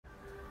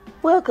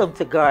Welcome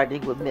to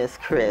Gardening with Miss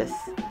Chris.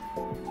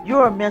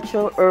 You're a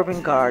metro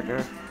urban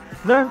gardener.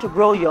 Learn to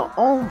grow your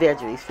own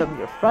veggies from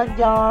your front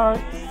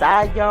yard,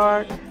 side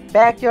yard,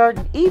 backyard,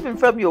 and even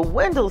from your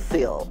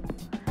windowsill.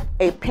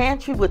 A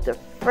pantry with the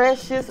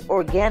freshest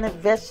organic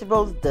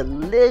vegetables,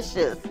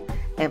 delicious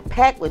and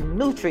packed with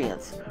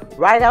nutrients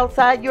right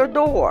outside your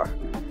door.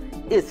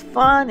 It's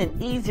fun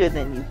and easier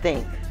than you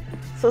think.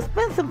 So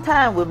spend some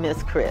time with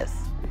Miss Chris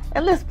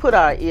and let's put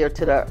our ear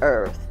to the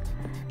earth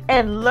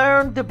and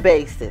learn the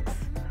basics.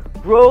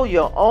 Grow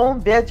your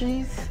own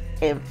veggies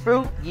and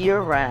fruit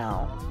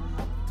year-round.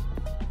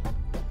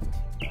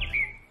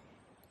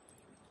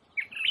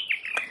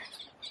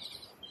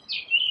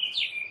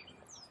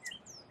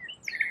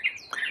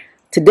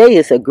 Today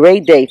is a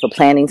great day for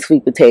planting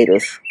sweet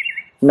potatoes.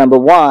 Number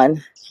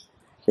one,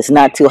 it's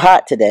not too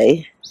hot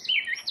today.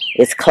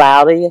 It's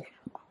cloudy.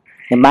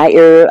 In my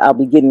area, I'll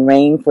be getting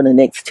rain for the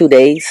next 2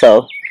 days,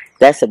 so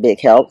that's a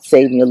big help,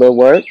 saving me a little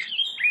work.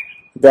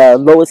 The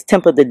lowest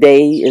temp of the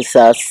day is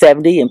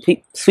 70, and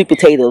sweet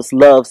potatoes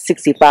love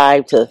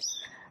 65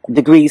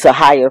 degrees or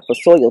higher for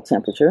soil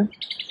temperature.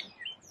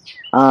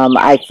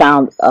 I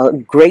found a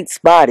great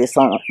spot.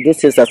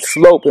 This is a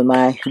slope in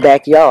my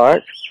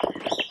backyard.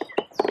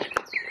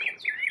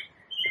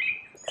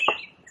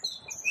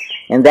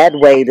 And that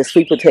way, the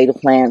sweet potato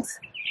plants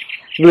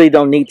really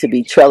don't need to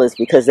be trellised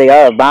because they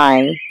are a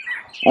vine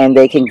and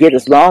they can get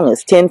as long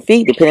as 10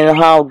 feet depending on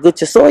how good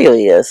your soil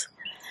is.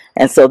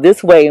 And so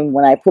this way,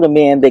 when I put them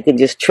in, they can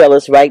just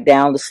trellis right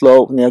down the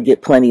slope and they'll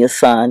get plenty of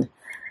sun.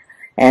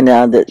 And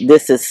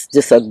this is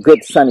just a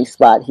good sunny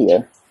spot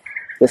here.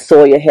 The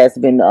soil has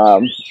been,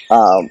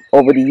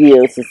 over the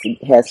years,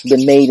 it has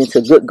been made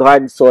into good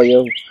garden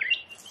soil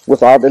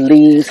with all the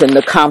leaves and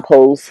the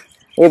compost.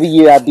 Every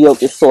year I build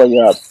this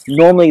soil up.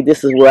 Normally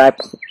this is where I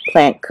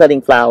plant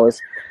cutting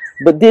flowers.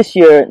 But this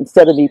year,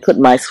 instead of me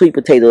putting my sweet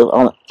potatoes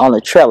on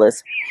a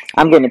trellis,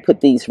 I'm going to put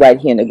these right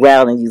here in the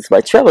ground and use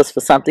my trellis for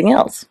something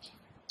else.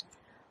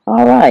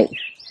 All right.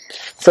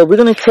 So we're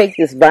going to take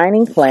this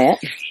vining plant.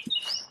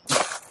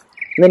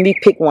 Let me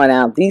pick one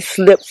out. These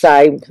slips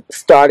I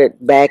started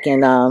back in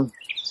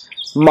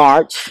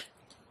March.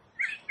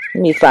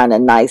 Let me find a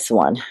nice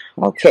one.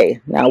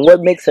 Okay. Now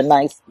what makes a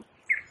nice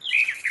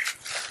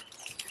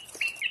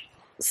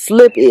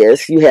slip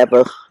is you have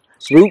a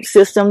root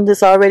system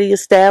that's already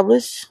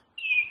established.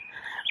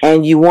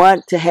 And you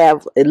want to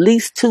have at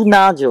least 2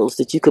 nodules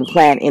that you can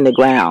plant in the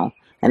ground.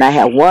 And I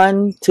have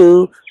 1,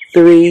 2,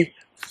 3,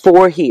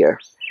 4 here.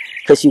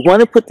 Because you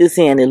want to put this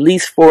in at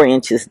least 4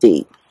 inches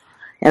deep.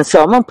 And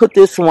so I'm going to put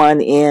this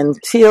one in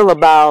till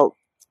about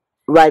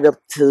right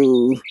up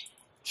to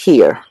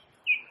here.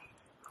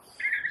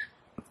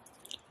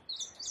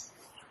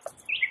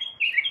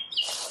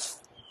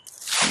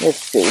 Let's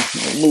see.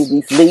 Move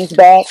these leaves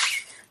back.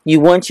 You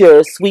want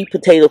your sweet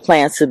potato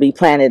plants to be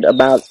planted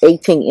about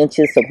 18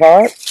 inches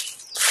apart.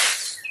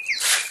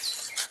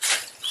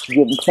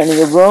 Give them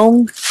plenty of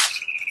room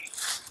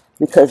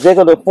because they're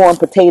going to form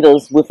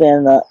potatoes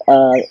within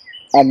a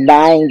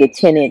 9 to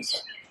 10 inch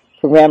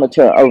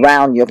perimeter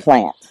around your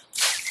plant.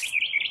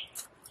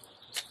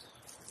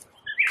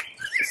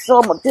 So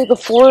I'm going to dig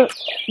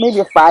maybe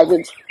a 5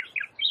 inch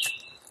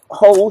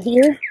hole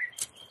here.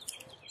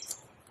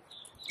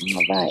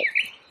 All right.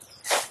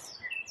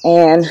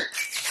 And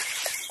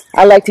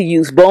I like to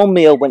use bone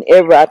meal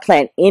whenever I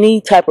plant any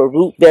type of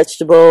root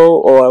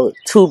vegetable or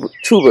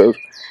tuber.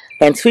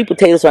 And sweet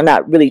potatoes are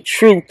not really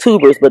true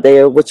tubers, but they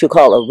are what you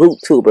call a root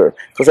tuber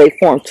because they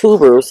form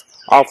tubers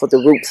off of the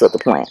roots of the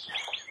plant.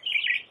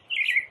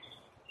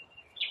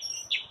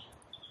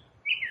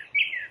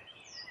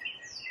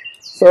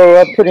 So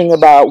I'm putting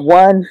about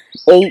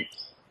 1/8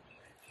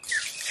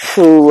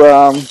 to,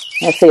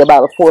 let's say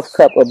about a 1/4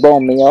 cup of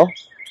bone meal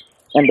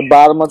in the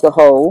bottom of the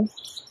hole.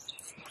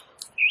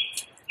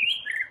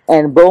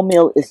 And bone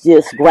meal is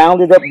just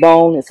grounded up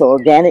bone. It's an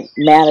organic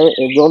matter.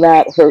 It will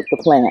not hurt the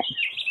plant.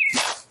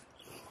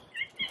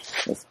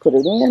 Let's put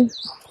it in.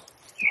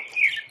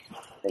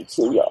 Make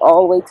sure you're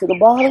all the way to the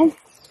bottom.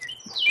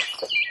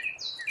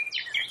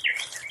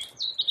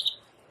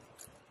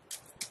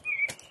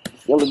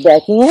 Fill it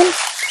back in.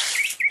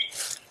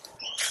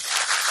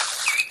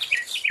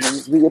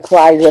 And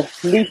reapply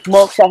the leaf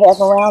mulch I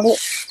have around it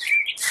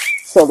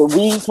so the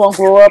weeds won't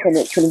grow up and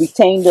it can help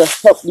retain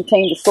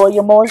the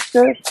soil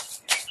moisture.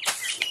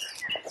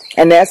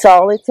 And that's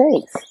all it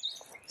takes.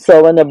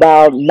 So in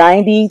about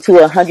 90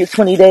 to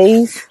 120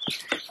 days,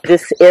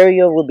 this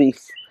area will be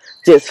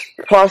just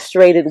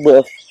prostrated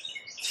with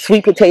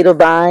sweet potato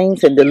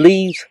vines, and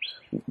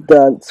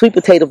the sweet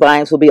potato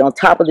vines will be on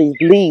top of these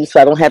leaves, so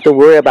I don't have to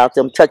worry about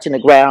them touching the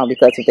ground,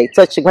 because if they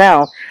touch the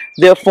ground,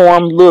 they'll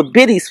form little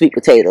bitty sweet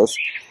potatoes,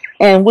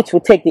 and which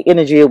will take the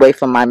energy away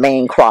from my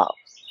main crop.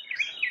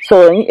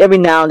 So every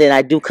now and then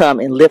I do come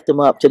and lift them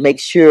up to make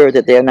sure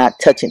that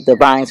the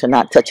vines are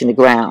not touching the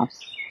ground.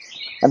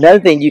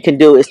 Another thing you can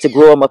do is to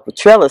grow them up a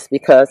trellis,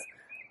 because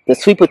the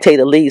sweet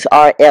potato leaves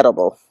are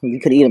edible. You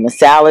can eat them in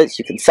salads,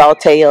 you can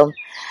saute them,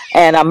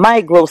 and I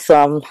might grow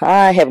some,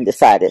 I haven't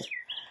decided.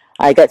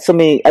 I got so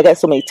many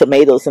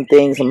tomatoes and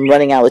things. I'm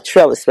running out of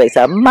trellis space.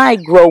 I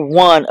might grow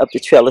one of the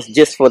trellis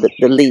just for the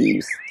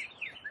leaves.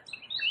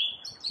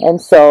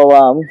 And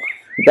so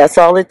that's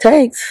all it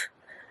takes.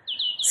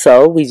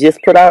 So we just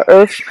put our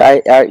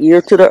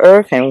ear to the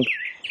earth, and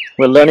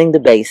we're learning the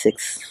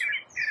basics.